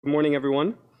Good morning,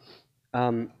 everyone.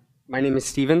 My name is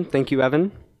Stephen. Thank you,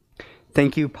 Evan.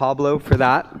 Thank you, Pablo, for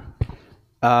that,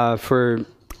 for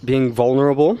being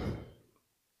vulnerable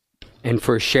and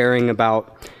for sharing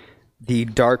about the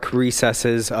dark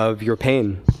recesses of your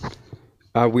pain.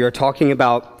 We are talking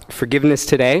about forgiveness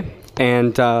today,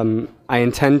 and I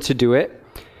intend to do it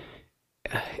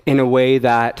in a way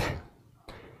that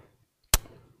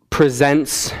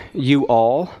presents you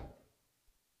all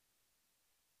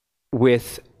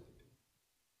with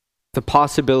the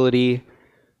possibility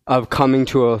of coming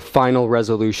to a final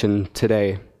resolution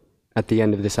today at the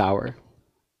end of this hour.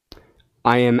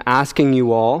 I am asking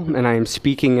you all, and I am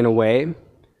speaking in a way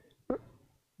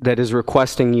that is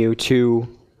requesting you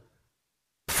to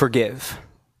forgive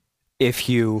if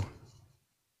you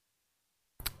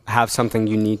have something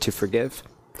you need to forgive.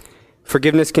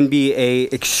 Forgiveness can be an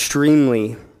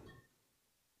extremely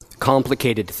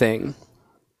complicated thing.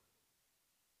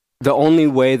 The only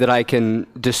way that I can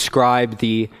describe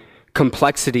the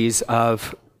complexities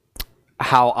of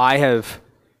how I have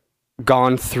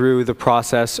gone through the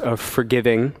process of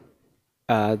forgiving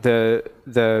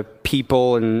the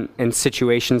people and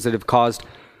situations that have caused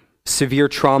severe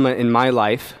trauma in my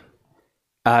life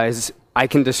is I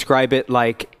can describe it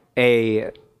like a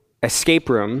escape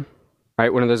room,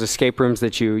 right? One of those escape rooms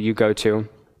that you go to,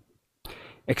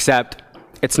 except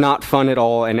it's not fun at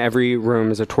all, and every room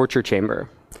is a torture chamber.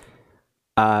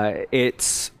 It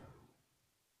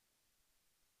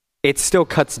still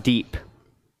cuts deep.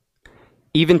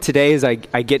 Even today, as I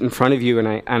get in front of you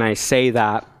and I say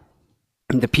that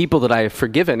the people that I have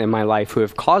forgiven in my life who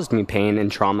have caused me pain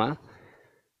and trauma,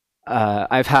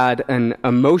 I've had an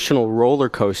emotional roller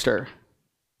coaster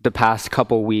the past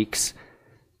couple weeks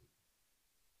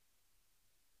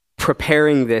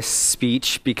preparing this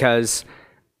speech because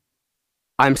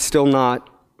I'm still not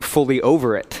fully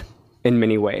over it in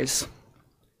many ways.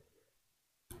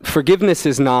 Forgiveness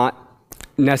is not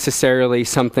necessarily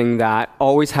something that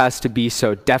always has to be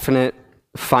so definite,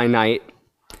 finite,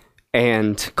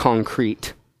 and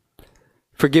concrete.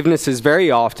 Forgiveness is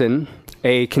very often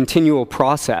a continual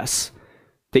process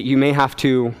that you may have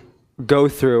to go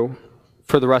through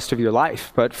for the rest of your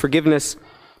life. But forgiveness,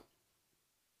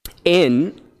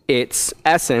 in its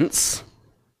essence,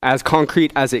 as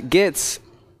concrete as it gets,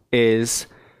 is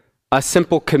a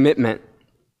simple commitment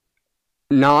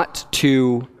not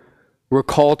to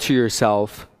recall to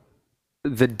yourself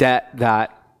the debt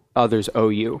that others owe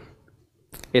you.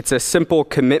 It's a simple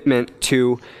commitment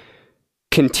to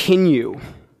continue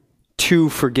to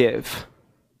forgive,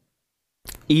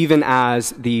 even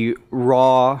as the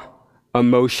raw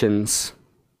emotions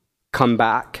come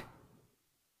back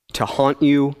to haunt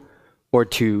you or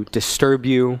to disturb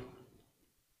you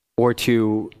or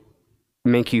to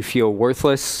make you feel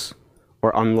worthless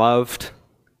or unloved.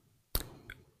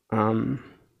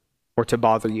 Or to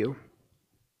bother you.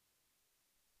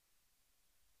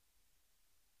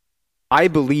 I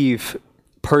believe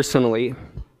personally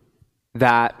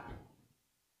that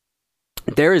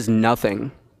there is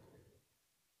nothing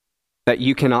that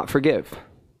you cannot forgive.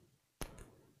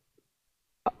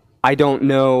 I don't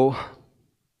know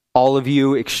all of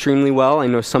you extremely well. I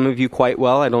know some of you quite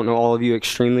well. I don't know all of you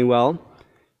extremely well.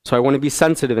 So I want to be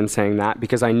sensitive in saying that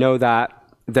because I know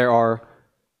that there are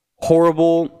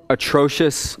horrible,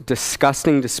 atrocious,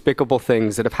 disgusting, despicable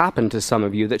things that have happened to some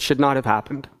of you that should not have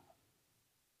happened.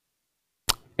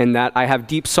 And that I have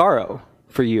deep sorrow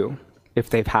for you if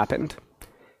they've happened.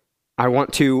 I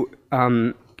want to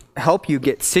help you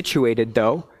get situated,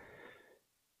 though,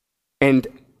 and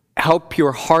help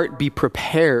your heart be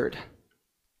prepared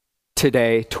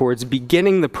today towards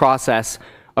beginning the process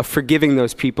of forgiving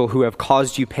those people who have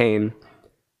caused you pain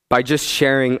by just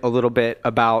sharing a little bit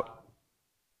about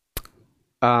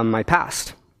my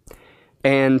past.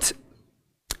 And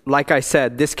like I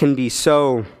said, this can be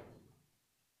so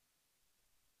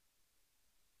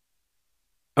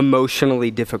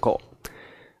emotionally difficult.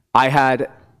 I had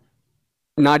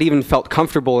not even felt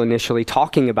comfortable initially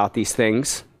talking about these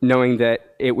things, knowing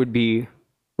that it would be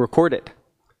recorded.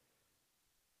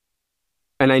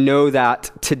 And I know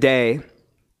that today,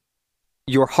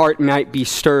 your heart might be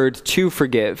stirred to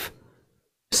forgive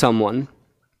someone.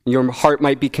 Your heart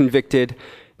might be convicted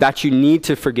that you need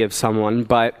to forgive someone,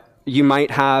 but you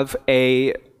might have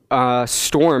a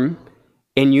storm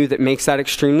in you that makes that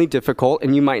extremely difficult,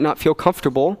 and you might not feel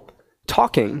comfortable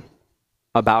talking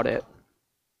about it.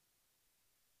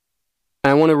 And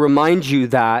I want to remind you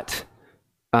that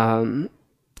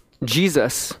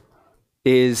Jesus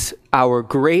is our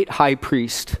great high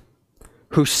priest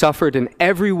who suffered in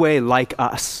every way like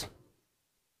us.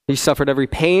 He suffered every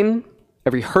pain,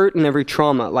 every hurt, and every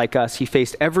trauma like us. He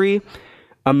faced every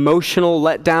emotional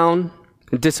letdown,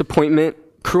 disappointment,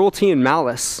 cruelty and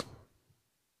malice,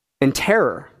 and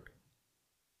terror,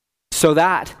 so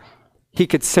that he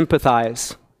could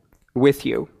sympathize with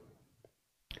you.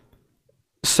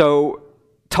 So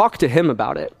talk to him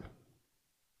about it.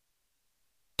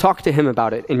 Talk to him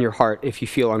about it in your heart if you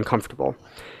feel uncomfortable.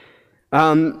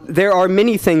 There are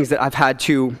many things that I've had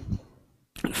to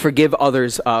forgive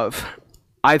others of.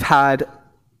 I had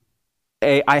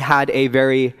a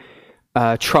very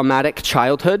traumatic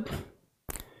childhood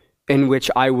in which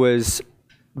I was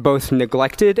both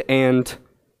neglected and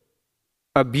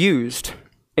abused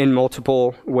in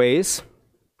multiple ways.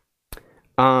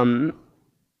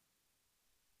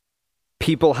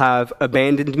 People have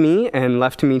abandoned me and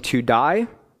left me to die.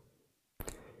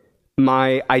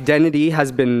 My identity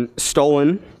has been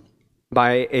stolen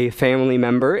by a family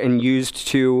member and used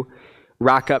to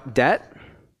rack up debt.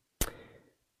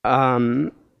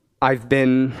 I've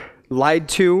been lied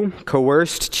to,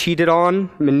 coerced, cheated on,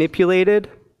 manipulated.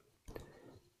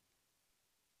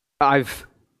 I've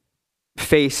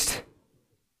faced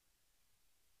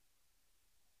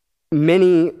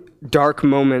many dark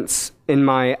moments in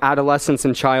my adolescence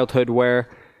and childhood where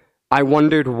I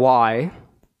wondered why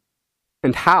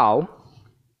and how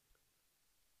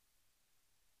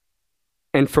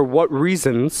and for what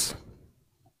reasons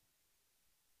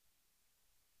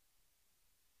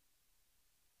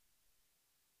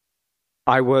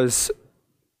I was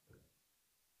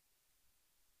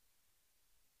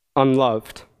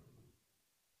unloved.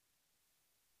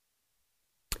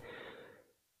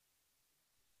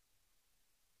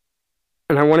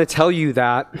 And I want to tell you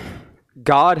that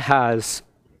God has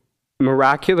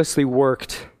miraculously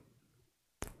worked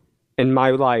in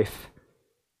my life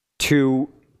to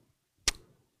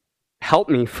help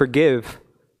me forgive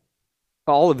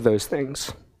all of those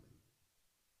things.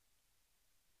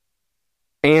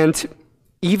 And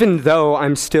even though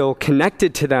I'm still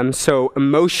connected to them so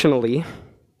emotionally,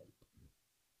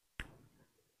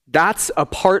 that's a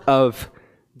part of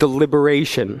the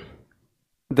liberation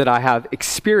that I have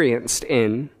experienced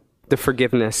in the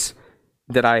forgiveness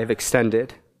that I have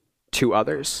extended to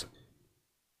others.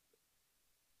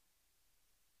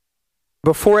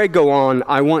 Before I go on,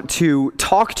 I want to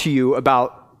talk to you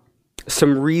about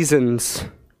some reasons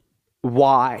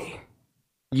why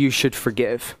you should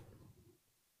forgive.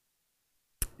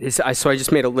 So I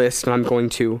just made a list, and I'm going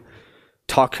to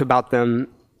talk about them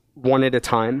one at a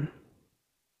time.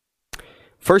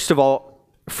 First of all,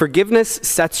 forgiveness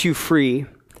sets you free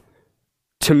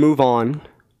to move on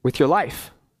with your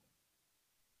life.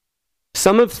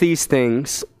 Some of these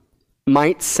things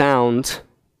might sound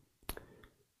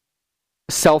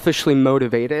selfishly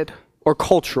motivated or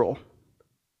cultural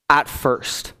at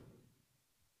first,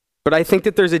 but I think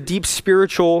that there's a deep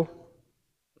spiritual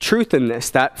truth in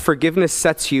this, that forgiveness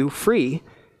sets you free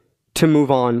to move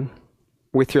on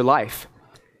with your life.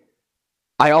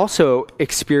 I also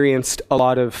experienced a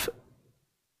lot of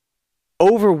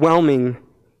overwhelming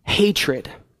hatred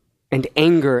and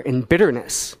anger and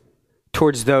bitterness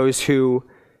towards those who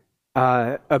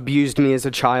abused me as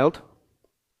a child.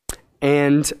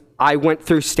 And I went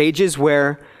through stages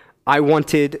where I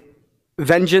wanted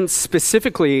vengeance,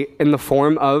 specifically in the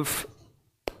form of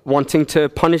wanting to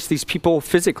punish these people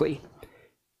physically,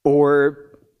 or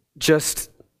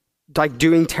just like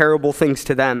doing terrible things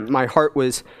to them. My heart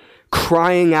was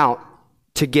crying out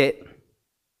to get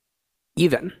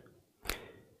even.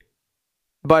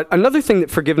 But another thing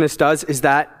that forgiveness does is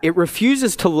that it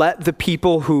refuses to let the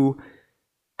people who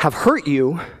have hurt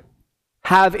you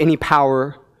have any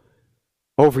power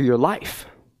over your life.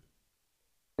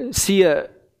 See,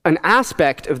 an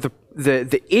aspect of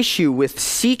the issue with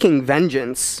seeking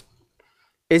vengeance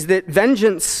is that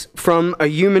vengeance from a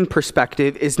human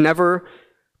perspective is never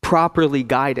properly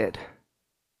guided.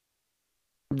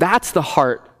 That's the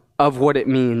heart of what it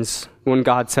means when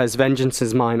God says, "Vengeance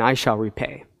is mine, I shall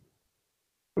repay."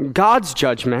 God's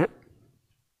judgment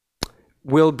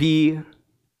will be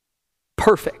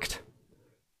perfect,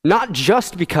 not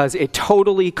just because it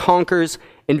totally conquers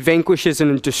and vanquishes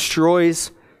and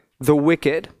destroys the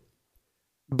wicked,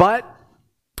 but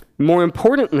more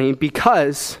importantly,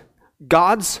 because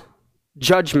God's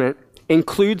judgment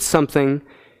includes something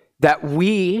that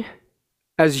we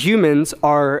as humans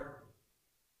are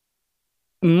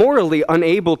morally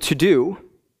unable to do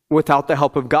without the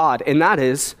help of God, and that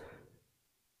is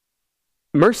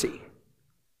mercy.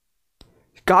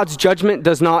 God's judgment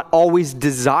does not always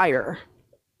desire,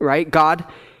 right? God's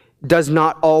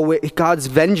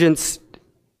vengeance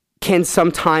can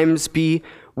sometimes be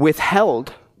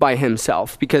withheld by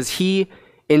himself because he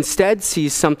instead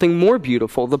sees something more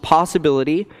beautiful, the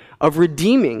possibility of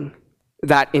redeeming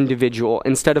that individual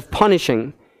instead of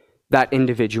punishing that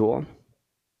individual.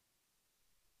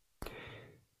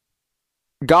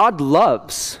 God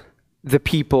loves the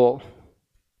people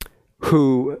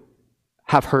who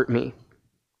have hurt me.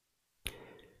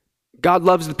 God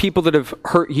loves the people that have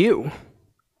hurt you.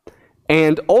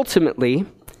 And ultimately,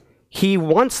 he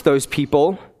wants those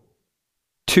people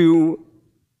to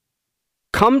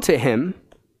come to him,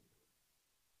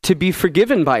 to be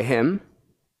forgiven by him,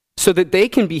 so that they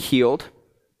can be healed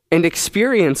and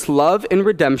experience love and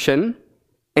redemption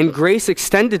and grace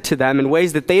extended to them in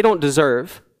ways that they don't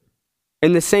deserve,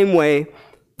 in the same way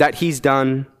that he's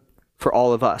done for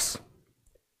all of us.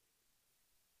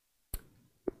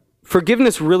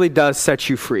 Forgiveness really does set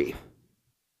you free.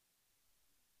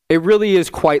 It really is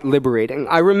quite liberating.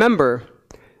 I remember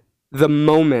the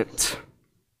moment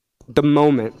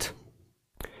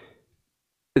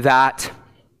that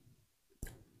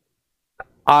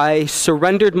I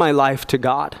surrendered my life to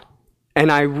God,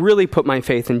 and I really put my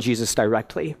faith in Jesus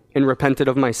directly and repented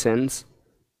of my sins.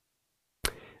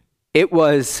 It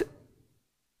was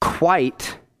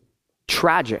quite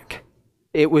tragic.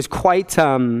 It was quite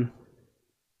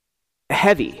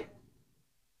heavy.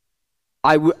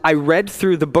 I read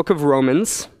through the book of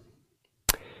Romans,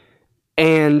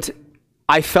 and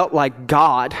I felt like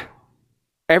God,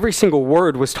 every single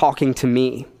word was talking to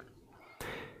me.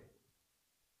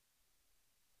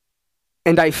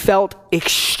 And I felt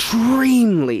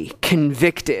extremely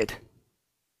convicted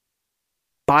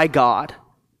by God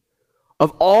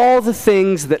of all the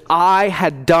things that I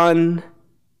had done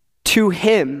to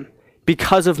him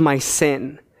because of my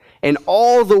sin, and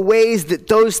all the ways that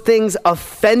those things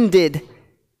offended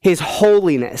his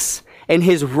holiness and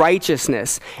his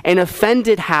righteousness, and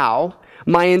offended how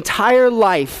my entire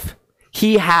life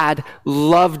he had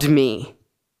loved me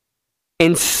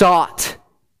and sought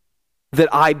that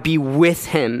I be with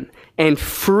him and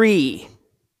free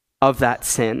of that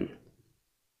sin.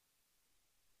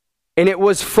 And it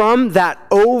was from that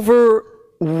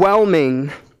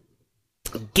overwhelming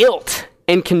guilt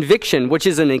and conviction, which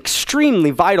is an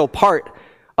extremely vital part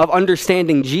of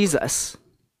understanding Jesus.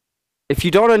 If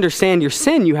you don't understand your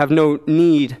sin, you have no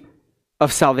need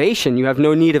of salvation. You have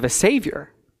no need of a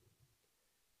Savior.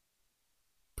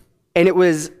 And it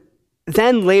was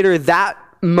then later that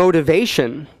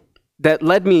motivation that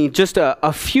led me just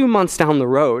a few months down the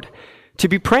road to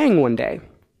be praying one day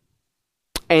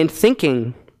and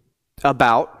thinking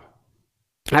about,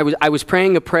 I was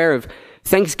praying a prayer of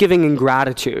thanksgiving and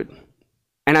gratitude.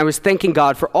 And I was thanking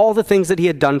God for all the things that he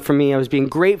had done for me. I was being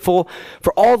grateful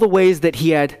for all the ways that he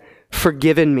had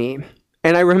forgiven me.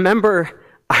 And I remember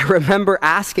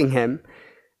asking him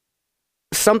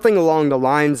something along the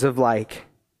lines of like,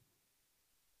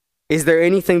 is there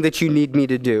anything that you need me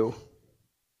to do?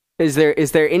 Is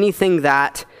there anything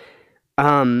that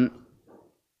I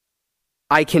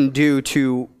can do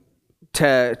to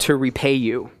repay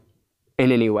you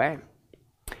in any way?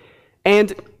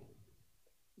 And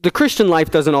the Christian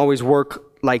life doesn't always work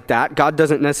like that. God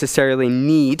doesn't necessarily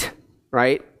need,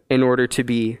 right, in order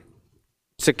to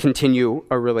continue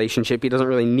a relationship. He doesn't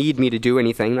really need me to do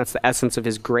anything. That's the essence of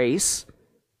his grace.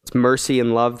 It's mercy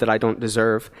and love that I don't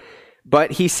deserve.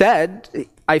 But he said,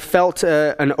 I felt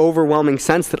an overwhelming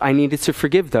sense that I needed to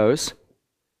forgive those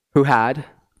who had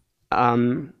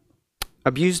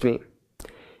abused me.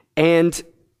 And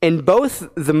in both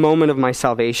the moment of my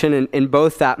salvation and in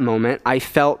both that moment, I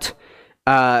felt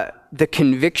the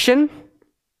conviction.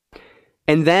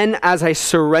 And then as I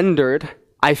surrendered,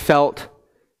 I felt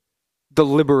the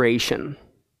liberation.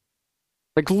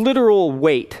 Like literal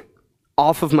weight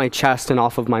off of my chest and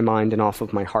off of my mind and off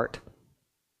of my heart.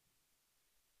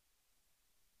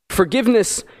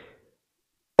 Forgiveness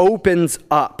opens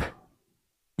up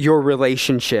your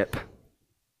relationship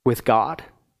with God.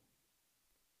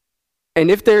 And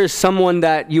if there is someone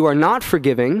that you are not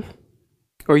forgiving,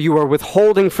 or you are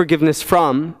withholding forgiveness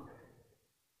from,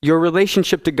 your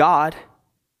relationship to God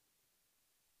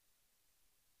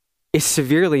is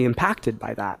severely impacted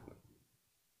by that.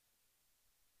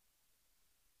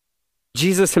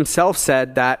 Jesus himself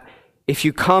said that if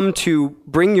you come to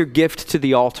bring your gift to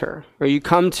the altar, or you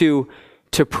come to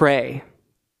pray,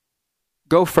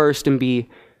 go first and be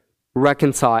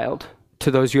reconciled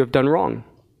to those you have done wrong.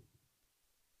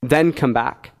 Then come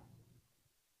back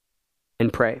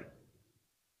and pray.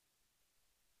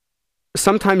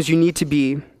 Sometimes you need to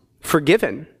be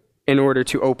forgiven in order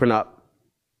to open up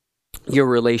your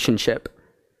relationship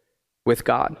with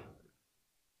God.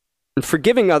 And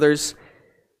forgiving others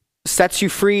sets you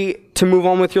free to move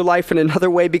on with your life in another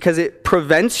way, because it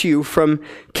prevents you from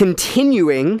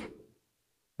continuing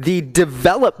the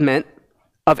development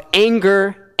of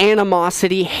anger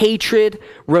animosity, hatred,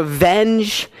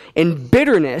 revenge, and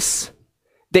bitterness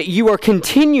that you are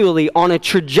continually on a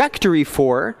trajectory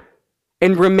for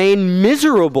and remain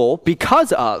miserable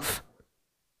because of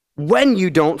when you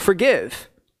don't forgive.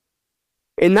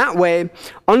 In that way,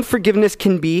 unforgiveness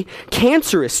can be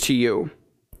cancerous to you.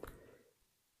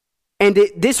 And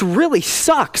this really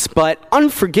sucks, but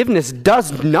unforgiveness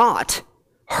does not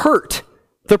hurt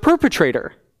the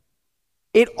perpetrator.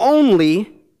 It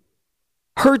only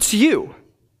hurts you.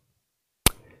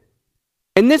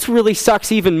 And this really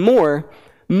sucks even more.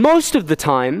 Most of the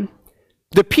time,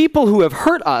 the people who have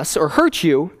hurt us or hurt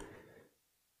you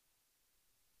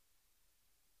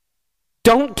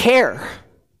don't care.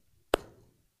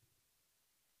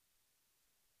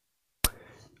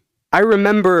 I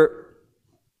remember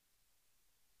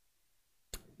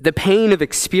the pain of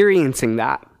experiencing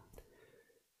that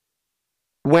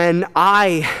when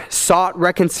I sought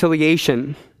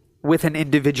reconciliation with an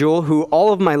individual who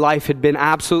all of my life had been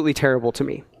absolutely terrible to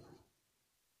me.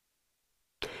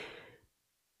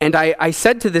 And I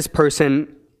said to this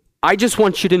person, I just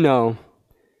want you to know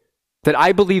that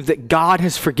I believe that God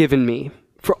has forgiven me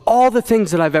for all the things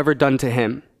that I've ever done to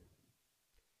him.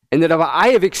 And that I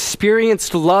have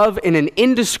experienced love in an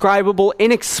indescribable,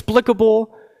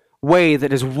 inexplicable way that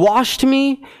has washed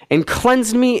me and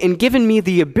cleansed me and given me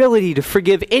the ability to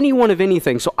forgive anyone of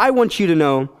anything. So I want you to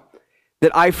know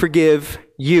that I forgive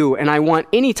you, and I want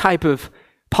any type of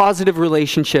positive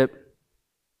relationship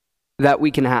that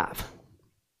we can have.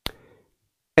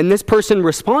 And this person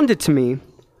responded to me,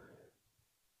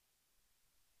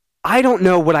 I don't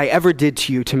know what I ever did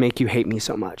to you to make you hate me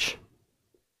so much.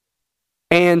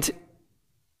 And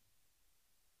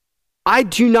I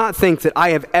do not think that I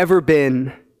have ever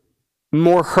been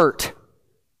more hurt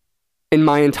in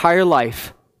my entire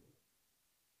life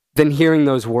than hearing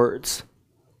those words,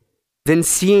 than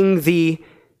seeing the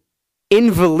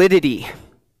invalidity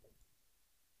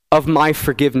of my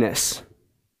forgiveness,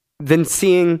 than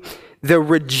seeing the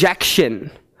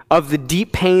rejection of the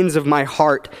deep pains of my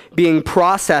heart being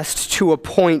processed to a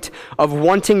point of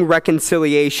wanting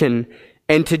reconciliation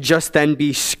and to just then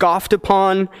be scoffed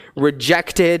upon,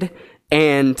 rejected,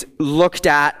 and looked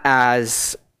at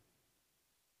as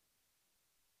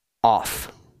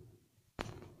off.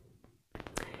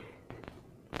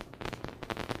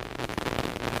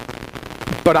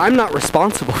 But I'm not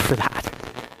responsible for that.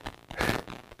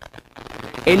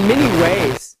 In many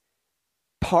ways,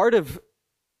 part of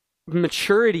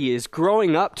maturity is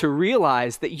growing up to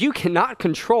realize that you cannot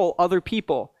control other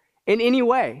people in any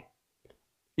way.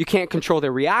 You can't control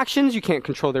their reactions, you can't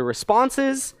control their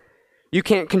responses, you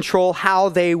can't control how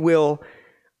they will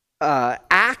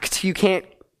act, you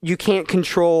can't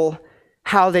control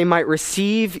how they might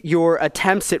receive your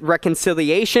attempts at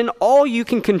reconciliation. All you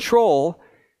can control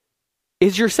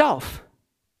is yourself.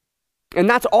 And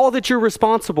that's all that you're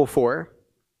responsible for.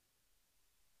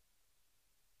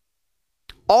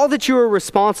 All that you are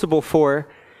responsible for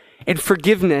in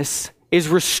forgiveness is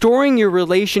restoring your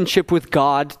relationship with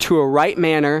God to a right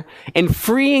manner and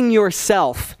freeing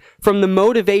yourself from the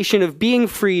motivation of being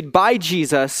freed by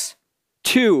Jesus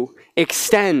to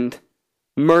extend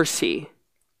mercy.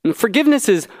 And forgiveness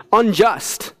is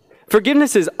unjust.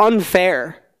 Forgiveness is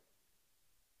unfair.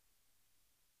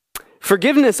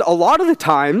 Forgiveness, a lot of the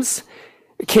times,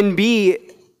 can be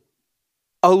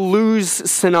a lose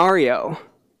scenario.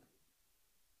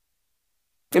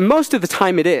 And most of the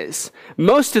time it is.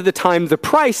 Most of the time, the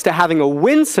price to having a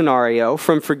win scenario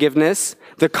from forgiveness,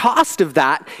 the cost of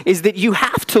that is that you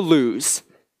have to lose.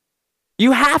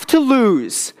 You have to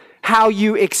lose how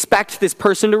you expect this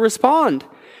person to respond.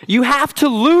 You have to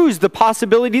lose the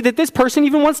possibility that this person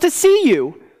even wants to see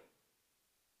you.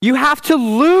 You have to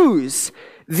lose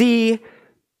the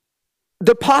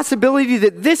possibility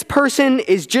that this person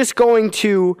is just going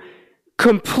to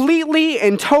completely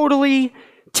and totally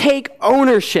take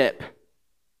ownership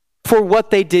for what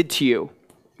they did to you.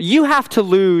 You have to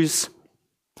lose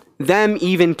them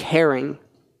even caring.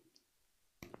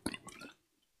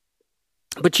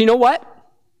 But you know what?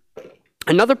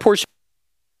 Another portion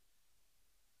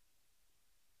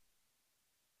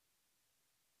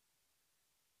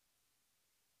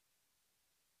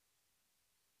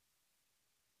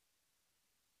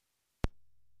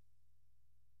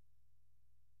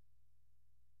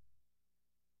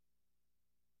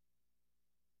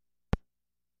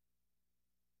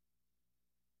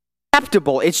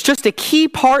acceptable. It's just a key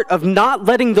part of not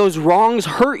letting those wrongs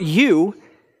hurt you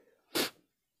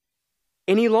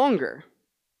any longer.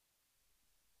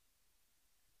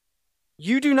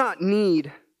 You do not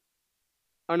need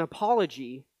an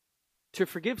apology to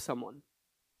forgive someone.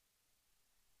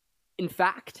 In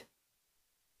fact,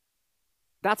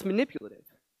 That's manipulative.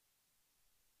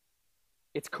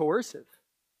 It's coercive.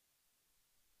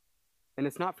 And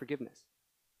it's not forgiveness.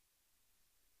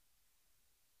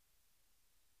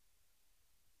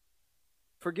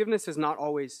 Forgiveness is not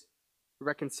always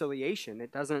reconciliation.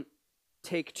 It doesn't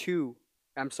take two.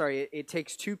 It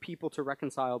takes two people to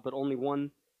reconcile, but only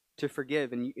one to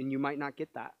forgive, and you might not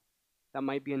get that. That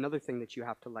might be another thing that you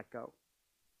have to let go.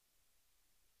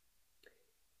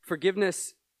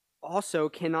 Forgiveness also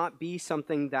cannot be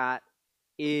something that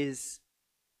is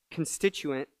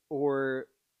constituent or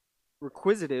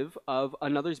requisitive of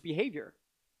another's behavior.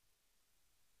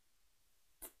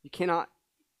 You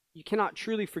cannot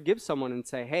truly forgive someone and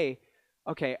say, hey,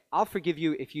 okay, I'll forgive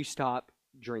you if you stop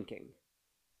drinking.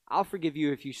 I'll forgive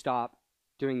you if you stop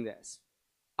doing this.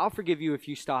 I'll forgive you if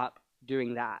you stop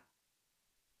doing that.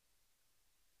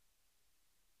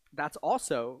 That's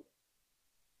also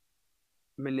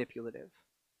manipulative.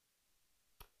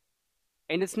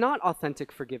 And it's not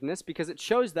authentic forgiveness because it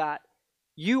shows that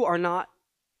you are not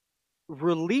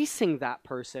releasing that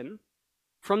person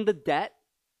from the debt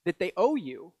that they owe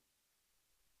you.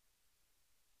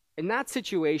 In that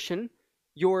situation,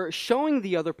 you're showing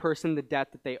the other person the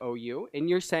debt that they owe you, and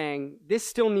you're saying, this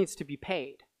still needs to be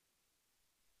paid.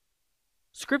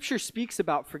 Scripture speaks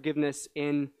about forgiveness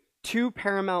in two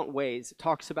paramount ways. It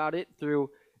talks about it through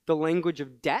the language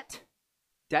of debt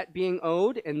being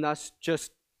owed and thus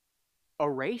just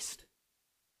erased.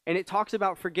 And it talks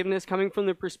about forgiveness coming from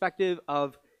the perspective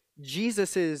of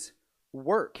Jesus's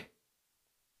work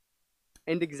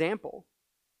and example.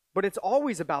 But it's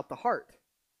always about the heart.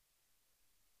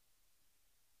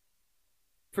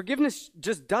 Forgiveness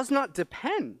just does not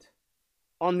depend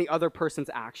on the other person's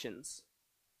actions.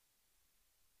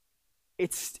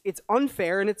 It's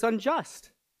unfair and it's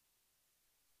unjust.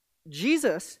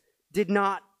 Jesus did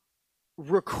not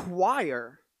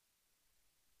require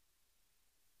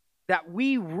that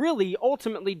we really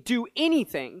ultimately do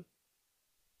anything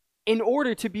in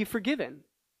order to be forgiven.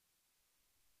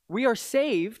 We are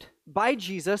saved by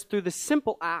Jesus through the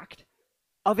simple act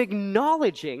of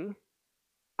acknowledging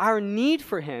our need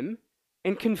for him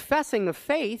and confessing the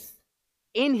faith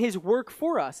in his work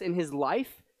for us, in his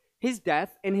life, his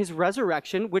death, and his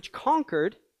resurrection, which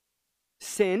conquered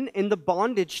sin and the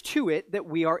bondage to it that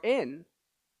we are in.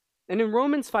 And in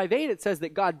Romans 5:8, it says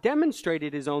that God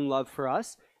demonstrated his own love for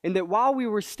us, and that while we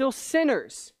were still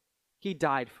sinners, he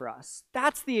died for us.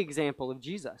 That's the example of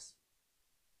Jesus.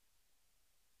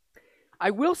 I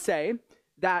will say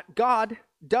that God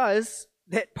does,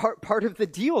 that part of the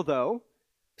deal, though,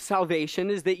 salvation,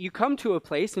 is that you come to a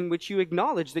place in which you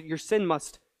acknowledge that your sin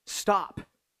must stop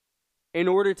in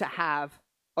order to have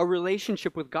a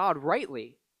relationship with God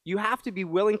rightly. You have to be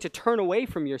willing to turn away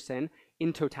from your sin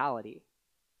in totality.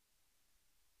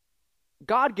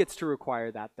 God gets to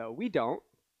require that, though. We don't.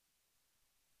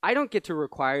 I don't get to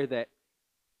require that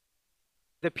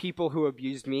the people who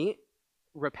abused me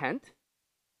repent.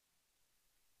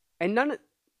 And none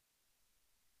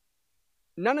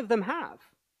of them have.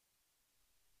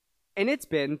 And it's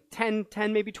been 10,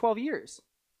 maybe 12 years.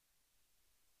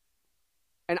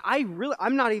 And I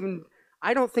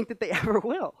don't think that they ever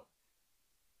will.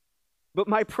 But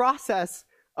my process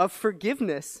of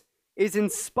forgiveness is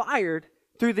inspired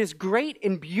through this great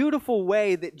and beautiful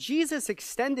way that Jesus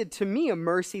extended to me a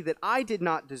mercy that I did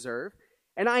not deserve.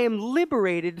 And I am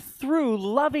liberated through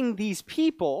loving these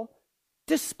people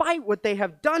despite what they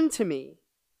have done to me.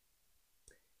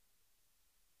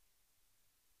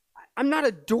 I'm not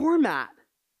a doormat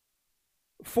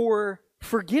for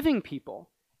forgiving people.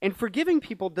 And forgiving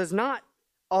people does not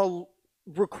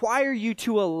require you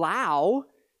to allow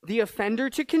the offender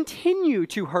to continue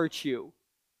to hurt you.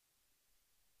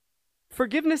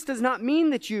 Forgiveness does not mean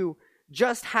that you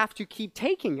just have to keep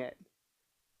taking it.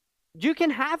 You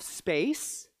can have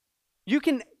space. You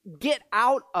can get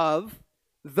out of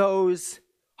those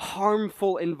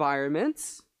harmful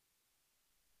environments.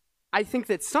 I think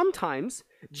that sometimes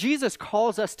Jesus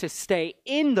calls us to stay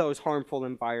in those harmful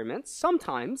environments,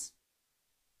 sometimes,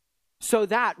 so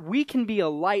that we can be a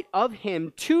light of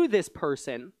him to this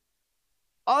person,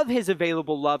 of his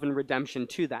available love and redemption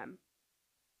to them.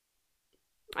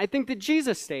 I think that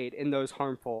Jesus stayed in those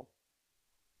harmful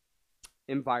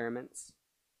environments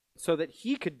so that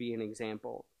he could be an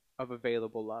example of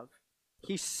available love.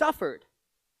 He suffered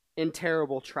in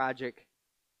terrible, tragic,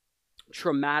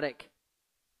 traumatic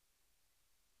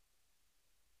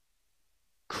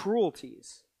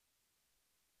cruelties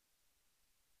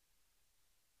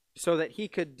so that he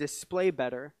could display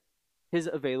better his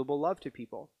available love to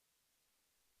people.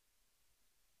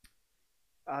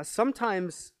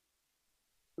 Sometimes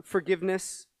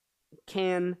forgiveness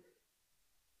can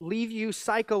leave you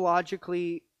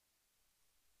psychologically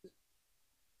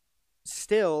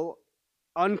still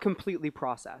uncompletely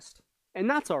processed. And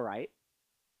that's all right.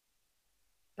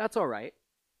 That's all right.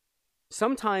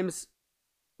 Sometimes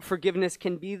forgiveness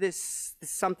can be this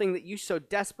something that you so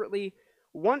desperately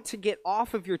want to get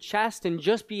off of your chest and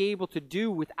just be able to do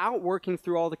without working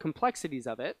through all the complexities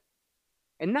of it.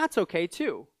 And that's okay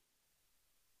too.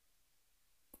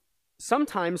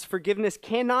 Sometimes forgiveness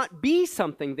cannot be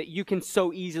something that you can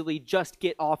so easily just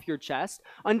get off your chest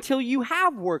until you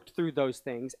have worked through those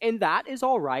things, and that is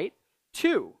all right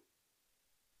too.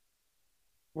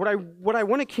 What I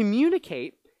want to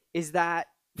communicate is that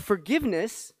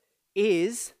forgiveness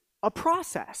is a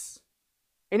process,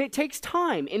 and it takes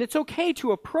time, and it's okay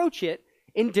to approach it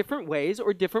in different ways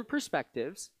or different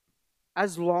perspectives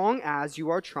as long as you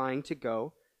are trying to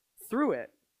go through it.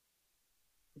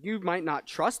 You might not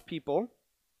trust people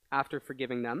after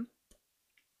forgiving them.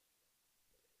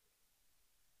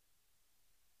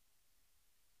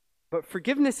 But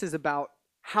forgiveness is about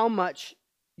how much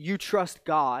you trust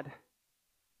God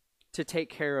to take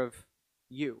care of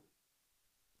you.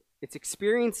 It's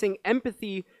experiencing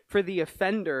empathy for the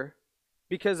offender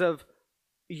because of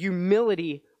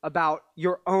humility about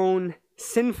your own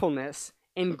sinfulness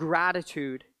and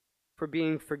gratitude for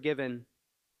being forgiven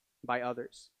by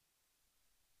others.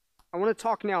 I want to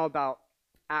talk now about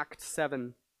Act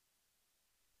 7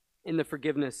 in the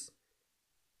forgiveness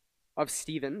of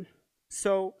Stephen.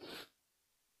 So,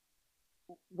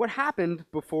 what happened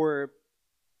before,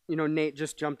 Nate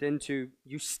just jumped into,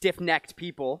 you stiff-necked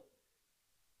people,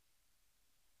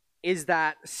 is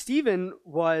that Stephen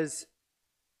was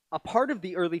a part of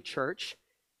the early church,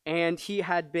 and he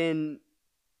had been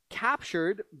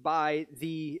captured by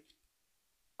the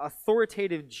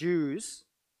authoritative Jews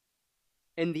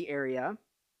in the area,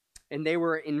 and they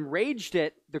were enraged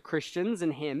at the Christians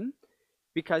and him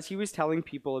because he was telling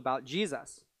people about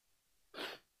Jesus.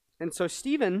 And so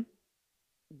Stephen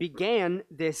began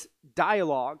this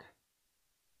dialogue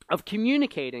of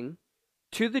communicating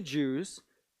to the Jews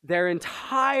their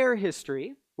entire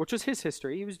history, which was his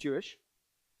history. He was Jewish.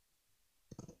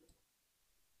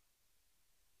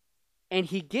 And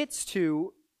he gets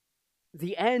to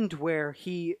the end where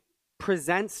he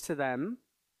presents to them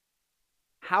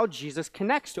how Jesus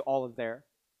connects to all of their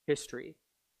history.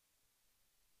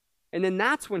 And then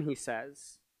that's when he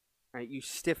says, right, you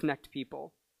stiff-necked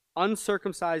people,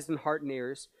 uncircumcised in heart and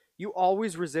ears, you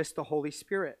always resist the Holy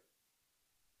Spirit.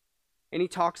 And he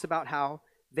talks about how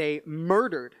they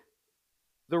murdered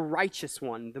the righteous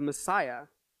one, the Messiah.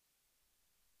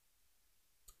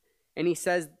 And he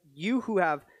says, you who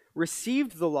have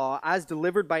received the law as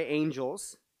delivered by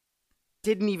angels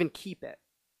didn't even keep it.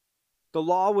 The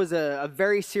law was a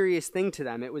very serious thing to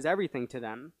them. It was everything to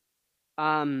them.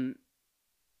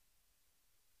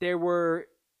 There were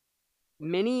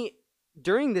many,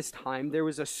 during this time, there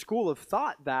was a school of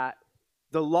thought that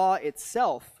the law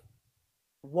itself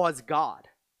was God.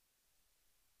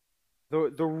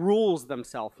 The rules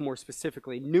themselves, more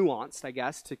specifically, nuanced, I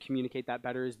guess, to communicate that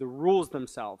better, is the rules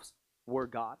themselves were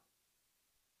God.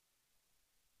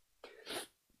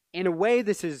 In a way,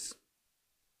 this is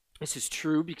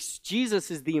true because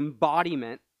Jesus is the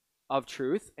embodiment of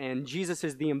truth, and Jesus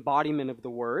is the embodiment of the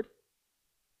Word,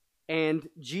 and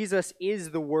Jesus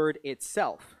is the Word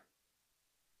itself.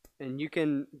 And you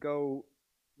can go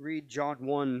read John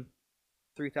 1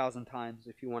 3,000 times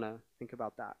if you want to think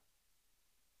about that.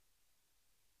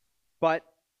 But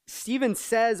Stephen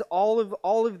says all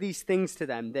of these things to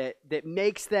them that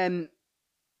makes them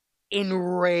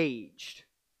enraged,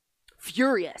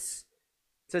 furious.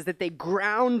 It says that they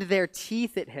ground their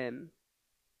teeth at him,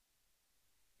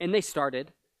 and they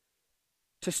started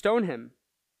to stone him.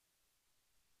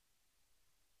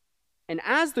 And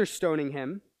as they're stoning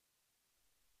him,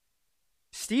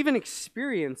 Stephen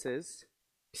experiences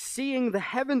seeing the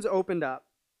heavens opened up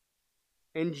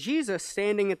and Jesus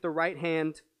standing at the right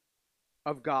hand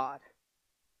of God.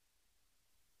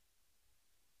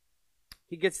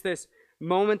 He gets this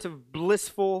moment of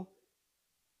blissful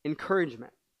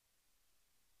encouragement.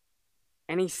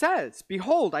 And he says,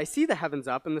 behold, I see the heavens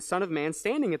up and the Son of Man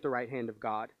standing at the right hand of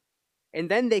God. And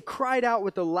then they cried out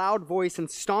with a loud voice and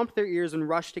stomped their ears and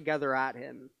rushed together at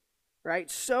him. Right?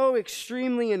 So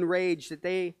extremely enraged that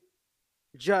they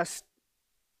just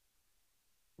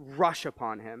rush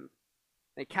upon him.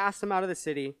 They cast him out of the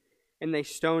city and they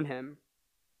stone him.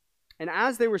 And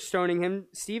as they were stoning him,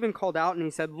 Stephen called out and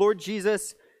he said, Lord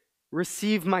Jesus,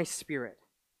 receive my spirit.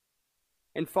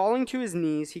 And falling to his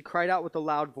knees, he cried out with a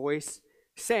loud voice,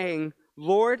 saying,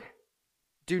 Lord,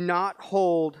 do not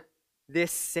hold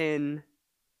this sin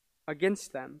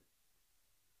against them.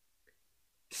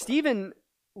 Stephen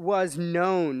was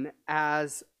known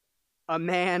as a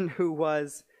man who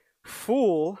was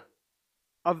full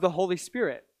of the Holy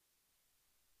Spirit.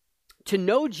 To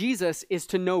know Jesus is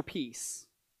to know peace.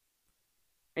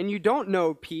 And you don't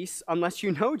know peace unless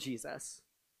you know Jesus.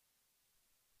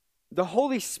 The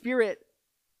Holy Spirit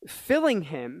filling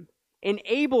him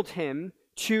enabled him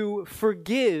to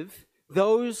forgive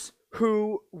those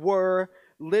who were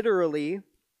literally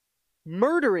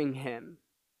murdering him.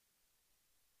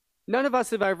 None of us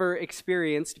have ever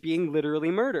experienced being literally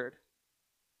murdered.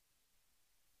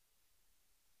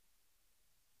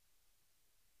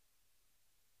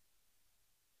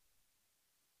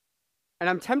 And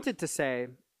I'm tempted to say,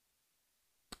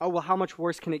 oh, well, how much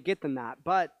worse can it get than that?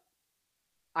 But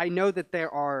I know that there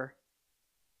are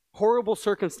horrible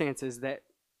circumstances that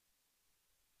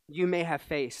you may have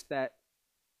faced that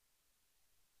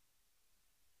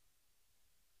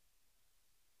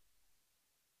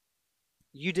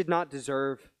you did not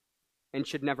deserve and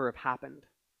should never have happened.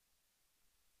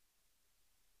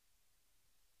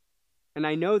 And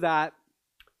I know that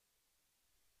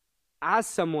as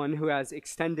someone who has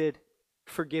extended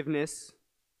forgiveness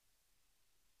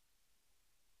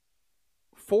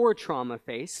for trauma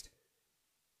faced,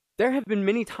 there have been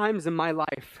many times in my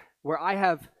life where I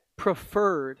have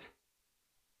preferred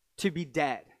to be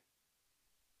dead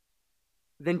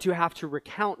than to have to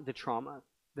recount the trauma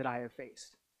that I have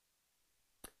faced,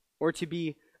 or to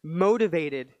be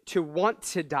motivated to want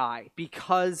to die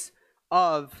because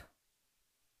of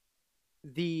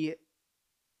the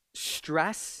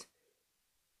stress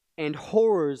and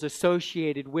horrors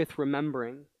associated with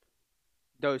remembering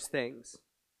those things.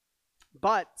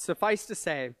 But suffice to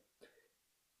say,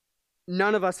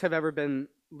 none of us have ever been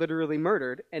literally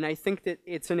murdered, and I think that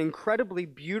it's an incredibly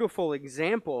beautiful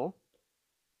example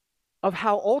of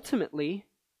how ultimately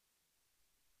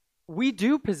we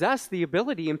do possess the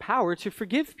ability and power to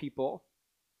forgive people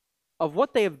of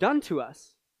what they have done to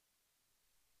us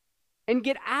and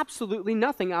get absolutely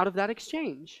nothing out of that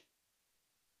exchange.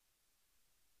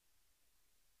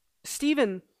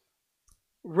 Stephen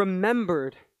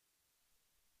remembered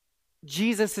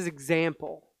Jesus'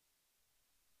 example.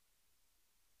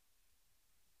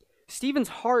 Stephen's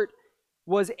heart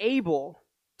was able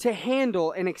to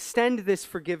handle and extend this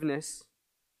forgiveness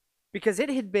because it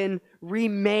had been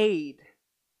remade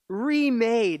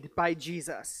by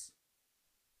Jesus.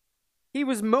 He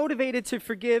was motivated to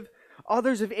forgive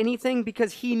others of anything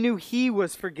because he knew he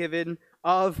was forgiven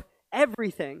of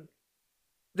everything.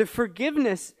 The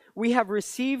forgiveness we have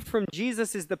received from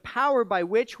Jesus is the power by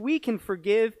which we can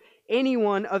forgive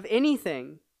anyone of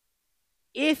anything.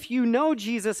 If you know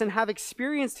Jesus and have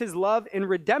experienced his love and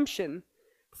redemption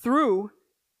through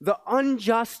the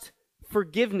unjust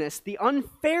forgiveness, the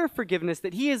unfair forgiveness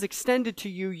that he has extended to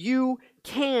you, you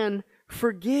can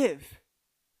forgive.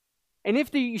 And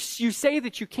if you say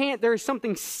that you can't, there is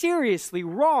something seriously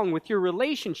wrong with your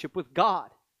relationship with God.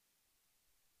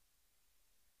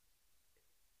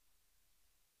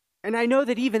 And I know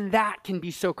that even that can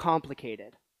be so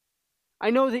complicated. I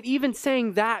know that even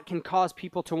saying that can cause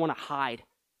people to want to hide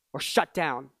or shut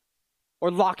down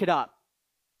or lock it up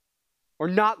or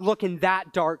not look in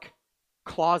that dark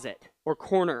closet or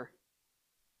corner.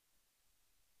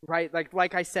 Right?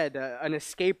 Like I said, an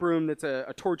escape room that's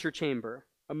a torture chamber,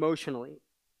 emotionally,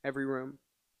 every room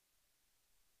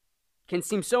can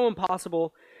seem so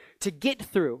impossible to get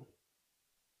through.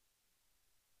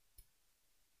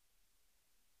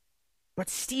 But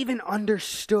Stephen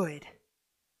understood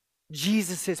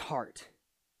Jesus' heart.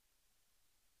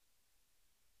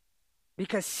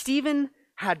 Because Stephen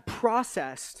had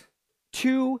processed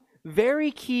two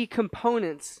very key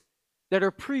components that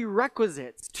are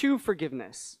prerequisites to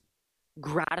forgiveness: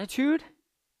 gratitude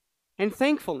and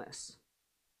thankfulness.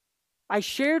 I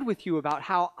shared with you about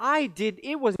how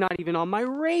it was not even on my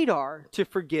radar to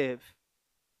forgive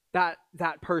that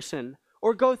person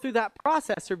or go through that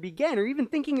process or begin or even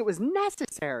thinking it was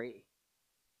necessary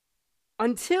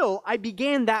until I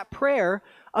began that prayer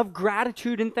of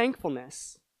gratitude and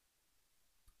thankfulness.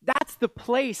 That's the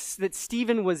place that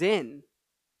Stephen was in,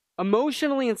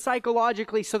 emotionally and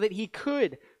psychologically, so that he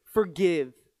could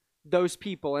forgive those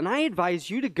people. And I advise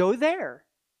you to go there.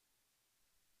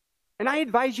 And I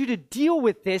advise you to deal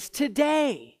with this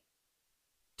today,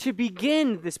 to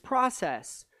begin this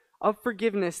process of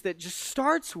forgiveness that just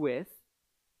starts with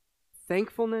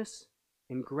thankfulness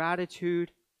and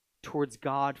gratitude towards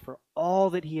God for all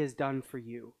that he has done for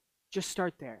you. Just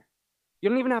start there. You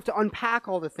don't even have to unpack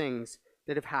all the things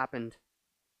that have happened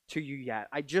to you yet.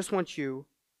 I just want you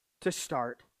to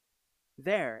start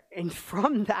there. And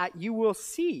from that, you will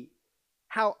see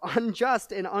how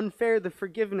unjust and unfair the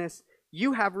forgiveness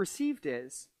you have received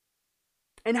is,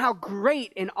 and how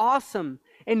great and awesome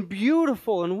and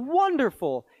beautiful and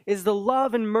wonderful is the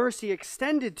love and mercy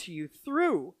extended to you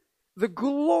through the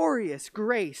glorious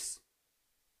grace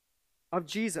of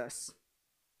Jesus.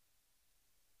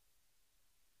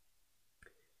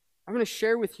 I'm going to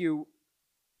share with you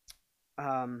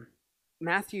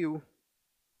Matthew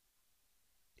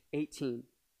 18.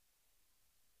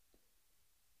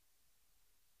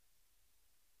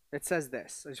 It says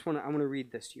this. I want to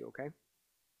read this to you, okay?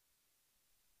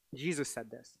 Jesus said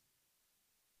this.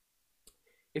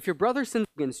 If your brother sins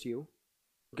against you,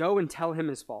 go and tell him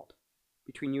his fault,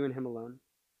 between you and him alone.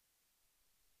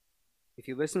 If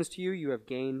he listens to you, you have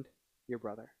gained your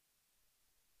brother.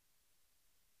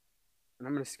 And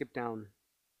I'm going to skip down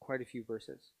quite a few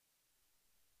verses.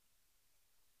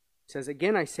 It says,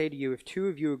 again, I say to you, if two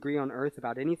of you agree on earth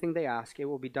about anything they ask, it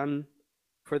will be done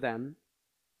for them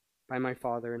by my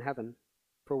Father in heaven.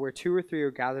 For where two or three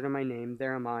are gathered in my name,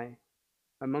 there am I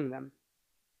among them.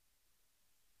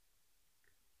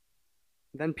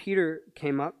 Then Peter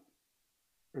came up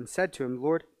and said to him,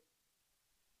 Lord,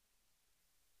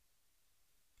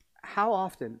 how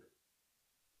often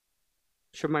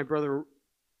should my brother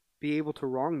be able to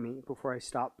wrong me before I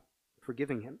stop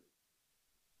forgiving him?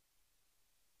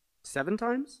 7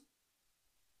 times?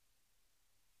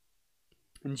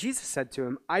 And Jesus said to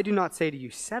him, I do not say to you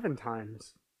 7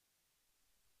 times,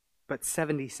 but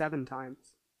 77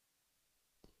 times.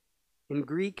 In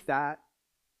Greek, that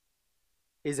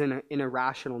is an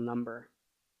irrational number,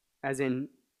 as in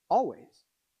always,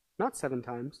 not 7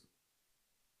 times,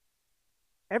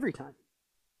 every time.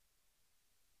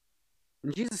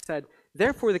 And Jesus said,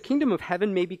 therefore the kingdom of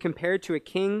heaven may be compared to a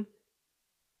king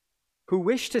who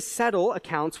wished to settle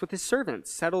accounts with his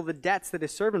servants, settle the debts that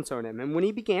his servants owed him. And when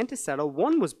he began to settle,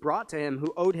 one was brought to him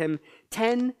who owed him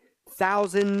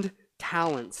 10,000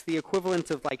 talents, the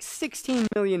equivalent of like $16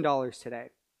 million today.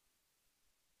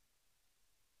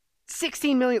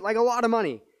 16 million, like a lot of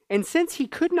money. And since he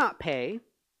could not pay,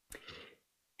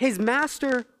 his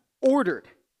master ordered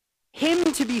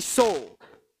him to be sold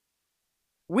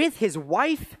with his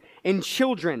wife and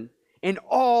children and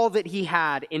all that he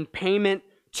had in payment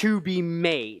to be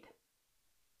made.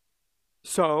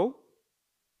 So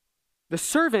the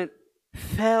servant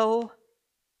fell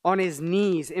on his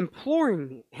knees,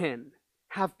 imploring him,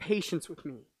 have patience with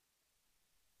me.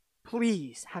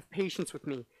 Please have patience with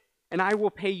me, and I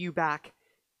will pay you back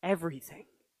everything.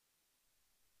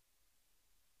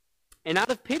 And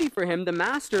out of pity for him, the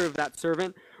master of that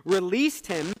servant released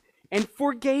him and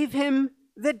forgave him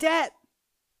the debt.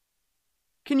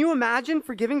 Can you imagine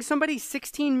forgiving somebody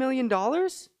 $16 million?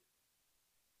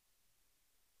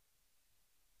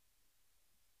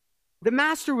 The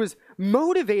master was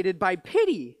motivated by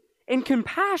pity and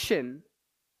compassion,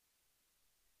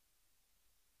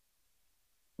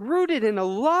 rooted in a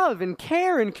love and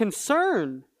care and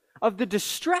concern of the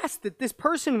distress that this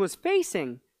person was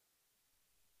facing.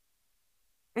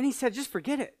 And he said, just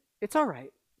forget it. It's all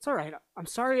right. It's all right. I'm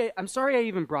sorry I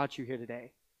even brought you here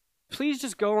today. Please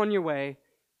just go on your way.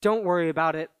 Don't worry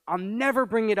about it. I'll never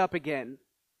bring it up again.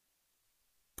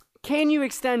 Can you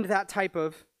extend that type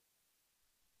of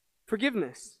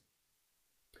forgiveness?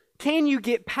 Can you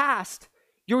get past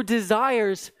your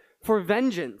desires for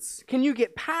vengeance? Can you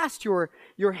get past your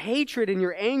hatred and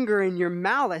your anger and your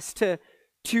malice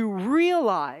to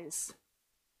realize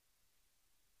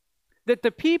that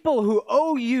the people who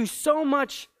owe you so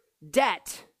much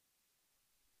debt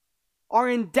are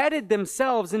indebted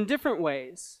themselves in different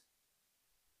ways?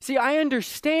 See, I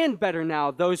understand better now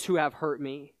those who have hurt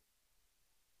me.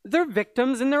 They're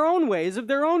victims in their own ways of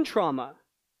their own trauma.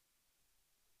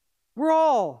 We're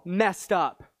all messed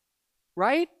up,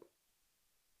 right?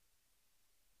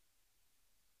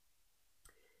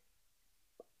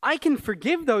 I can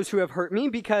forgive those who have hurt me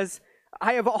because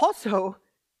I have also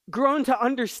grown to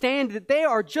understand that they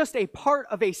are just a part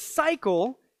of a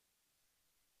cycle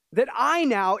that I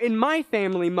now in my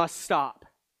family must stop.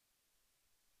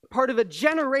 Part of a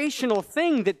generational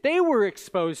thing that they were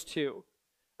exposed to,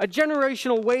 a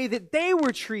generational way that they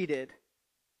were treated.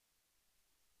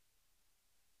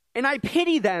 And I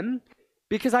pity them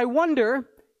because I wonder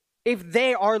if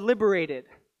they are liberated.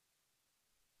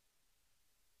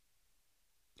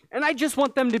 And I just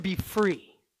want them to be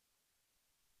free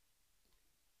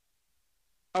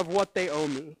of what they owe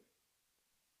me.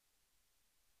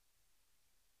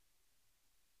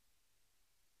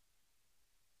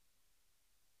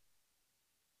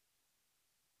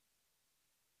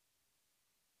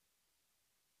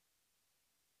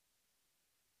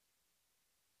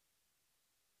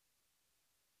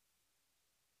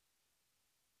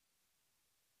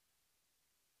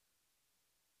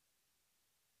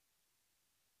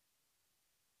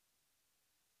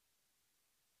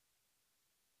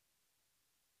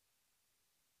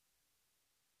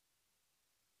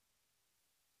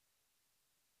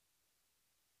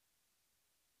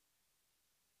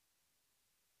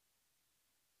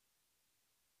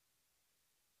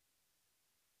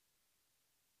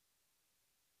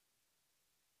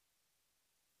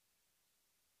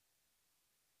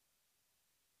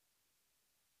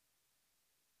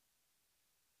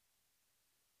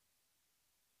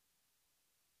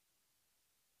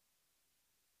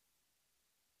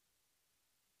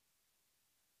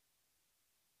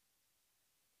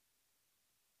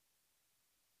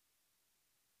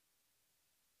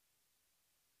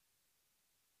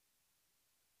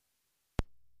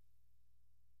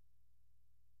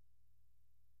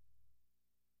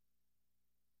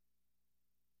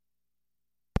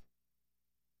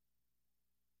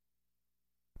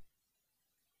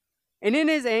 And in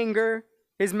his anger,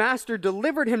 his master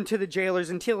delivered him to the jailers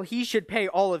until he should pay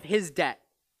all of his debt.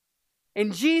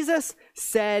 And Jesus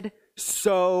said,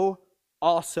 so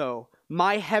also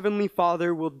my heavenly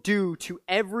Father will do to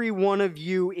every one of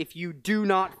you if you do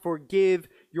not forgive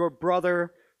your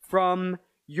brother from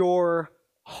your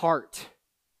heart.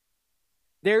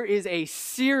 There is a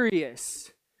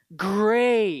serious,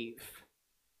 grave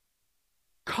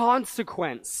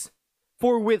consequence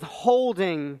for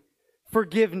withholding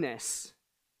forgiveness.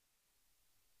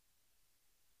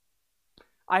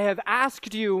 I have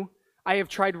asked you, I have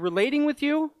tried relating with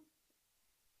you,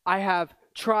 I have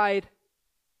tried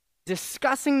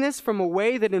discussing this from a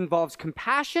way that involves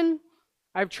compassion.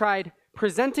 I've tried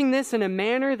presenting this in a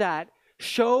manner that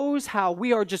shows how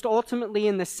we are just ultimately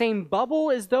in the same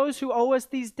bubble as those who owe us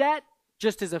these debt,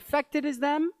 just as affected as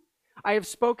them. I have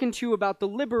spoken to you about the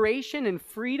liberation and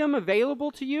freedom available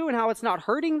to you and how it's not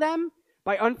hurting them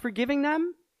by unforgiving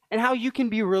them, and how you can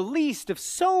be released of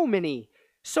so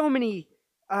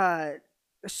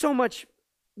much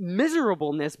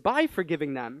miserableness by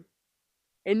forgiving them.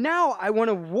 And now I want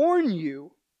to warn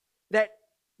you that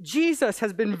Jesus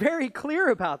has been very clear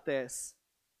about this.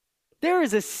 There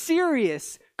is a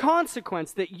serious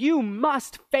consequence that you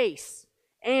must face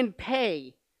and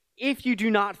pay if you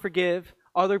do not forgive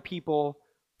other people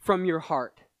from your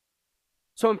heart.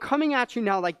 So I'm coming at you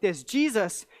now like this.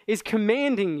 Jesus is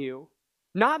commanding you,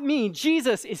 not me,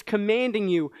 Jesus is commanding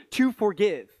you to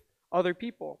forgive other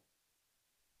people.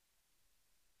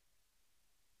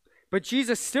 But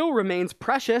Jesus still remains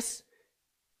precious,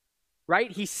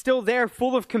 right? He's still there,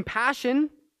 full of compassion.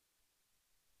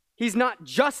 He's not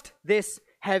just this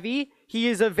heavy. He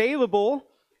is available.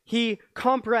 He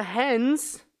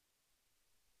comprehends.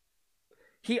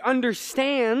 He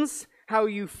understands how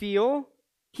you feel.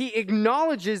 He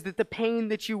acknowledges that the pain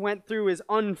that you went through is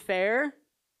unfair.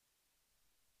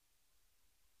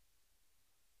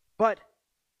 But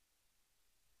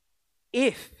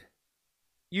if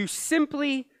you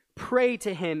simply pray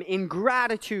to him in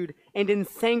gratitude and in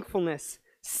thankfulness,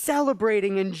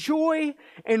 celebrating in joy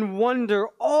and wonder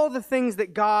all the things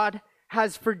that God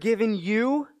has forgiven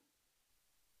you,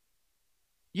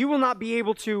 you will not be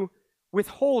able to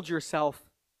withhold yourself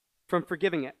from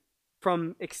forgiving it,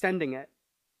 from extending it.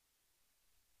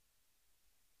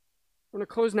 I'm going to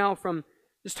close now from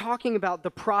just talking about the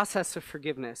process of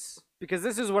forgiveness, because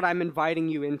this is what I'm inviting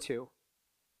you into.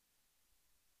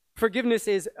 Forgiveness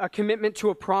is a commitment to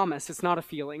a promise. It's not a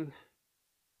feeling.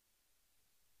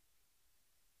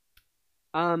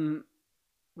 When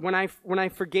I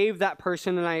forgave that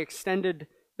person and I extended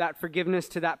that forgiveness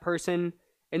to that person,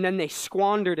 and then they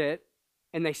squandered it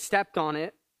and they stepped on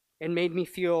it and made me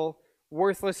feel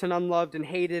worthless and unloved and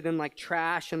hated and like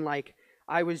trash and like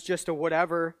I was just a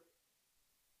whatever,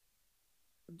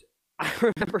 I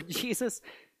remember Jesus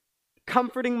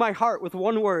comforting my heart with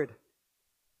one word: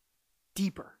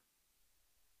 deeper.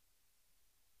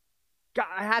 God,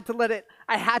 I had to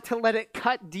let it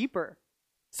cut deeper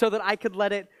so that I could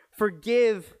let it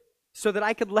forgive, so that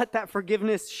I could let that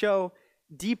forgiveness show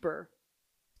deeper.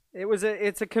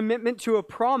 It's a commitment to a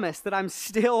promise that I'm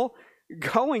still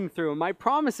going through. My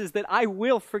promise is that I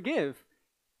will forgive,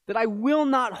 that I will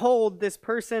not hold this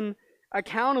person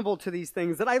accountable to these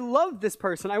things, that I love this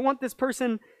person. I want this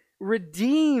person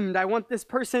redeemed. I want this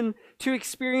person to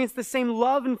experience the same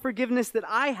love and forgiveness that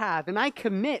I have. And I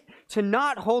commit to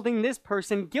not holding this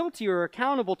person guilty or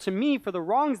accountable to me for the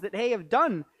wrongs that they have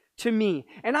done to me.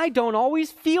 And I don't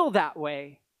always feel that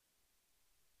way.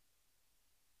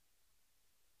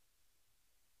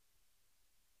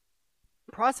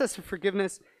 The process of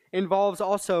forgiveness involves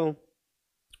also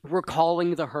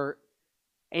recalling the hurt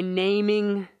and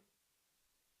naming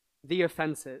the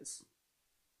offenses.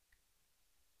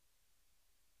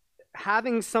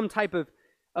 Having some type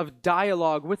of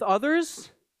dialogue with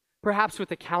others, perhaps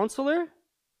with a counselor,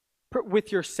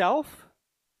 with yourself,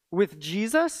 with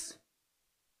Jesus,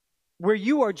 where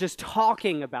you are just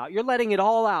talking about, you're letting it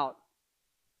all out.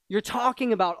 You're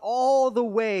talking about all the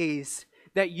ways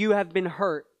that you have been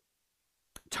hurt.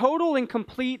 Total and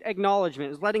complete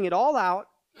acknowledgement is letting it all out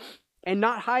and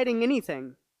not hiding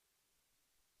anything.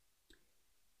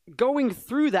 Going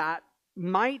through that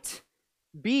might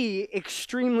be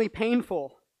extremely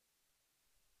painful.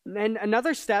 And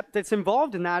another step that's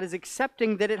involved in that is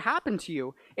accepting that it happened to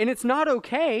you. And it's not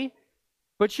okay,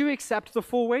 but you accept the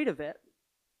full weight of it.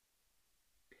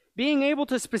 Being able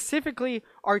to specifically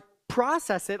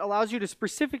process it allows you to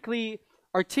specifically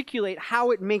articulate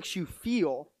how it makes you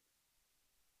feel.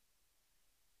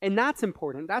 And that's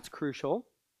important. That's crucial.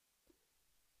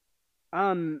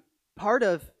 Part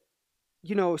of,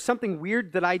 something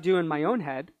weird that I do in my own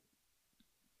head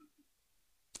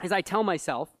is I tell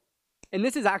myself, and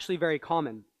this is actually very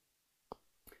common,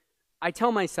 I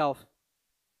tell myself,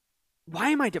 why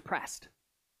am I depressed?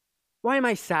 Why am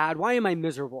I sad? Why am I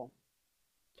miserable?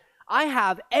 I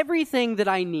have everything that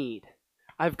I need.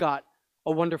 I've got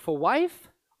a wonderful wife,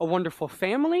 a wonderful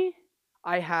family.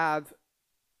 I have,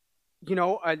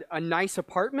 a nice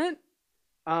apartment.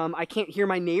 I can't hear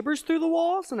my neighbors through the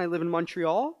walls, and I live in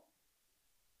Montreal.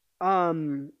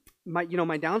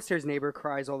 My downstairs neighbor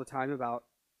cries all the time about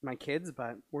my kids,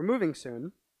 but we're moving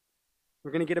soon.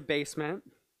 We're gonna get a basement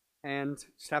and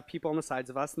just have people on the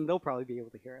sides of us, and they'll probably be able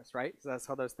to hear us, right? Because that's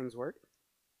how those things work.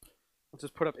 I'll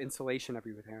just put up insulation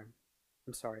everywhere.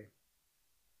 I'm sorry.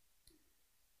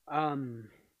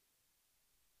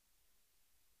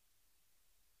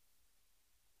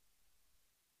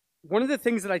 One of the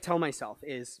things that I tell myself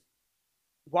is,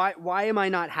 why am I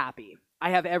not happy? I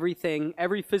have everything,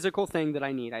 every physical thing that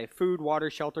I need. I have food,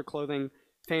 water, shelter, clothing,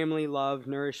 family, love,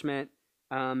 nourishment,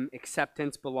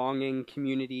 acceptance, belonging,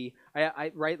 community. I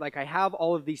have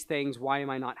all of these things. Why am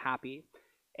I not happy?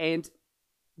 And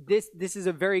this is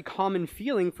a very common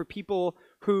feeling for people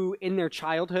who in their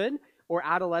childhood or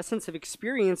adolescence have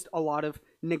experienced a lot of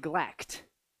neglect.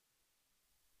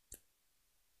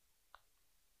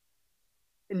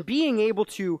 And being able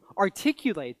to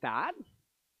articulate that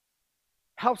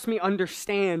helps me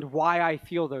understand why I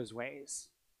feel those ways.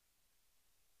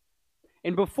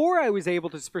 And before I was able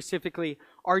to specifically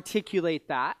articulate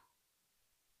that,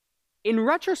 in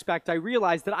retrospect, I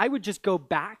realized that I would just go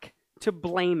back to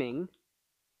blaming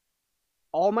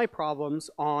all my problems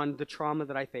on the trauma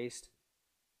that I faced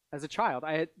as a child.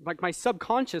 My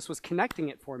subconscious was connecting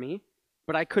it for me,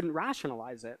 but I couldn't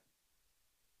rationalize it.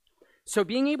 So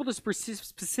being able to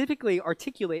specifically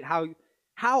articulate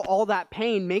how all that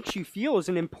pain makes you feel is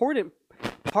an important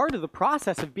part of the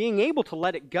process of being able to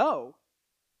let it go.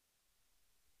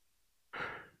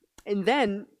 And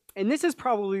this is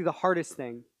probably the hardest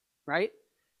thing, right?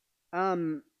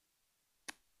 You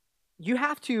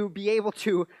have to be able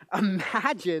to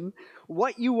imagine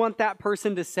what you want that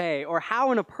person to say, or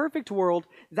how in a perfect world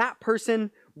that person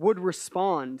would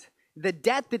respond, the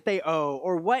debt that they owe,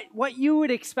 or what you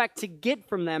would expect to get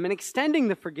from them, and extending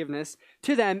the forgiveness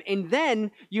to them. And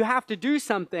then you have to do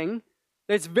something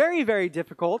that's very, very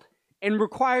difficult and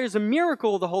requires a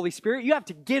miracle of the Holy Spirit. You have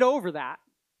to get over that.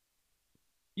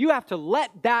 You have to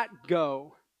let that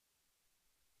go.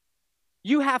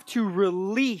 You have to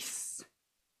release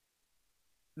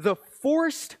the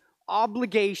forced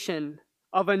obligation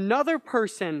of another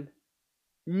person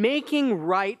making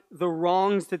right the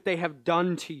wrongs that they have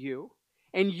done to you.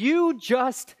 And you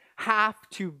just have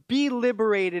to be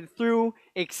liberated through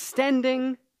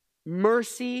extending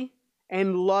mercy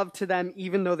and love to them,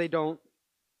 even though they don't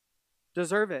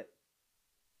deserve it.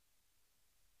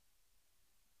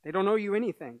 They don't owe you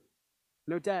anything.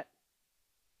 No debt.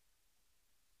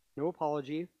 No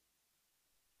apology.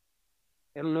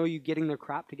 They don't know you getting their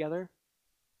crap together.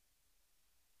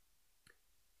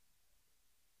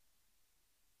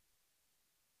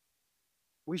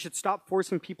 We should stop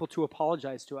forcing people to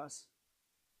apologize to us,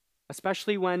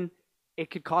 especially when it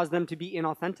could cause them to be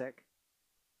inauthentic.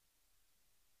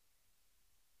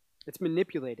 It's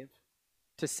manipulative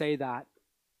to say that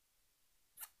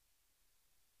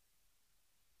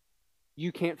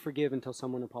you can't forgive until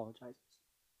someone apologizes.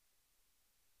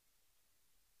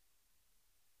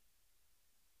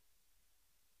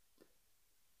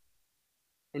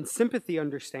 And sympathy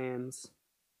understands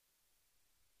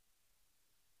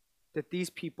that these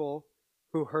people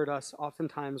who hurt us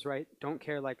oftentimes, right, don't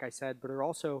care, like I said, but are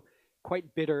also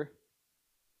quite bitter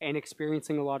and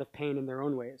experiencing a lot of pain in their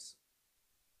own ways.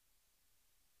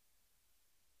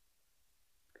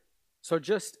 So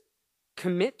just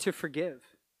commit to forgive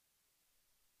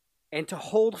and to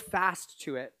hold fast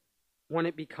to it when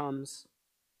it becomes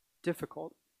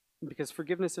difficult, because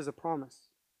forgiveness is a promise.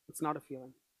 It's not a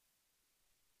feeling.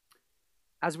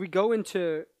 As we go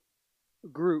into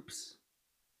groups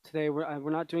today,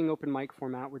 we're not doing open mic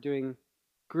format. We're doing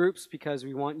groups because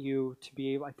we want you to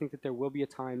be able, I think that there will be a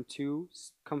time to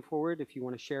come forward if you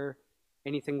want to share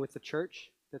anything with the church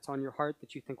that's on your heart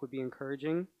that you think would be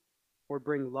encouraging or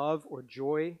bring love or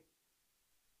joy.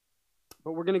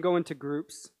 But we're going to go into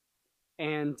groups,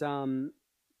 and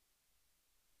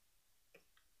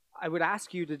I would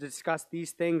ask you to discuss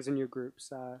these things in your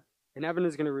groups. And Evan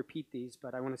is going to repeat these,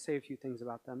 but I want to say a few things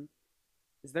about them.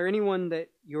 Is there anyone that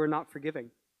you are not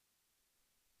forgiving?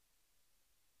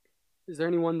 Is there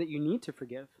anyone that you need to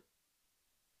forgive?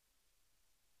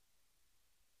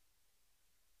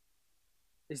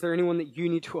 Is there anyone that you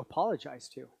need to apologize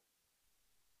to?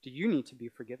 Do you need to be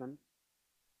forgiven?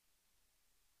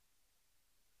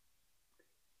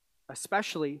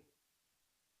 especially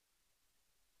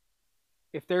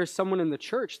if there is someone in the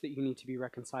church that you need to be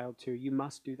reconciled to, you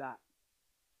must do that.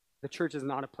 The church is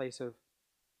not a place of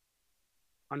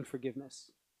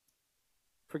unforgiveness.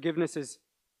 Forgiveness is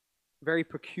very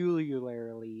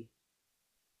peculiarly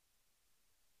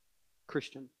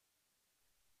Christian.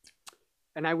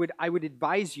 And I would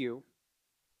advise you,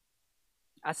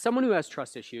 as someone who has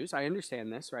trust issues, I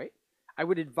understand this, right? I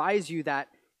would advise you that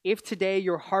if today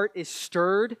your heart is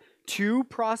stirred to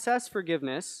process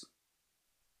forgiveness,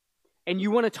 and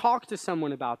you want to talk to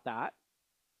someone about that,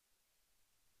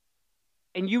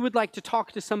 and you would like to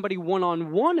talk to somebody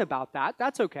one-on-one about that,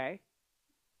 that's okay.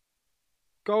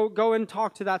 Go and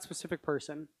talk to that specific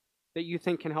person that you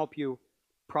think can help you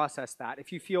process that.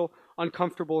 If you feel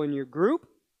uncomfortable in your group,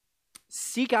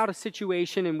 seek out a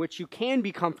situation in which you can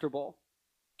be comfortable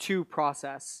to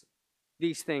process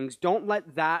these things. Don't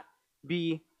let that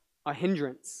be a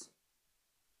hindrance.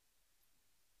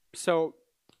 So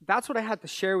that's what I had to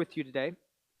share with you today,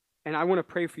 and I want to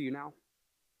pray for you now.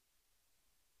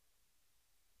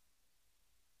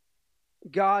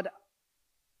 God,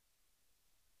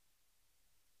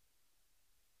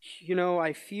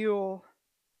 I feel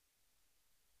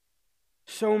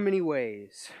so many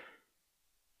ways.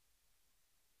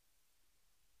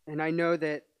 And I know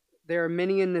that there are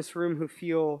many in this room who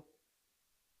feel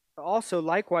also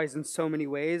likewise in so many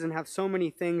ways and have so many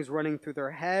things running through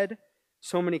their head,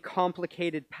 so many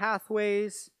complicated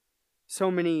pathways,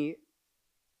 so many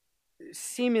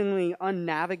seemingly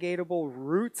unnavigatable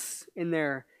routes in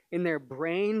their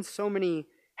brains, so many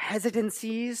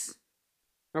hesitancies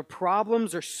or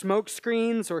problems or smoke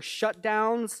screens or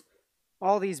shutdowns,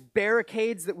 all these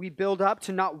barricades that we build up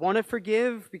to not want to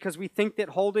forgive because we think that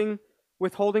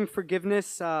withholding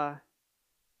forgiveness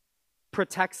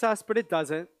protects us, but it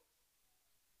doesn't.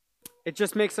 It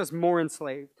just makes us more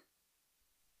enslaved.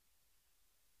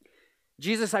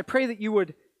 Jesus, I pray that you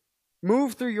would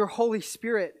move through your Holy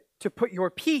Spirit to put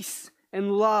your peace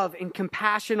and love and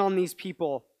compassion on these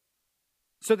people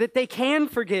so that they can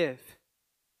forgive.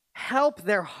 Help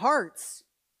their hearts.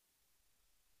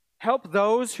 Help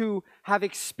those who have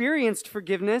experienced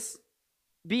forgiveness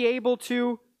be able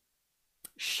to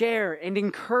share and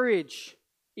encourage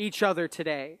each other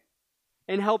today.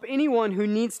 And help anyone who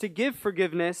needs to give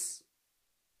forgiveness,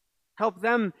 help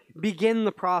them begin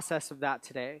the process of that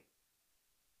today.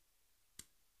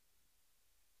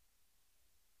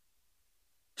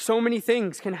 So many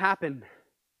things can happen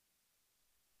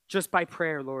just by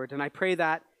prayer, Lord. And I pray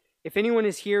that if anyone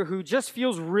is here who just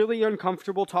feels really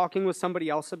uncomfortable talking with somebody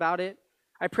else about it,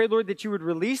 I pray, Lord, that you would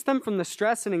release them from the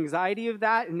stress and anxiety of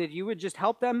that, and that you would just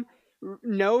help them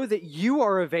know that you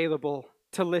are available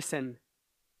to listen,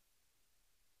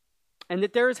 and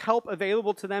that there is help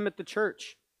available to them at the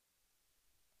church.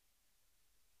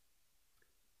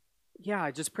 Yeah, I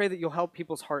just pray that you'll help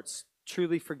people's hearts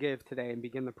truly forgive today and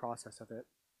begin the process of it.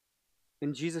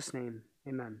 In Jesus' name,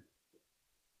 amen.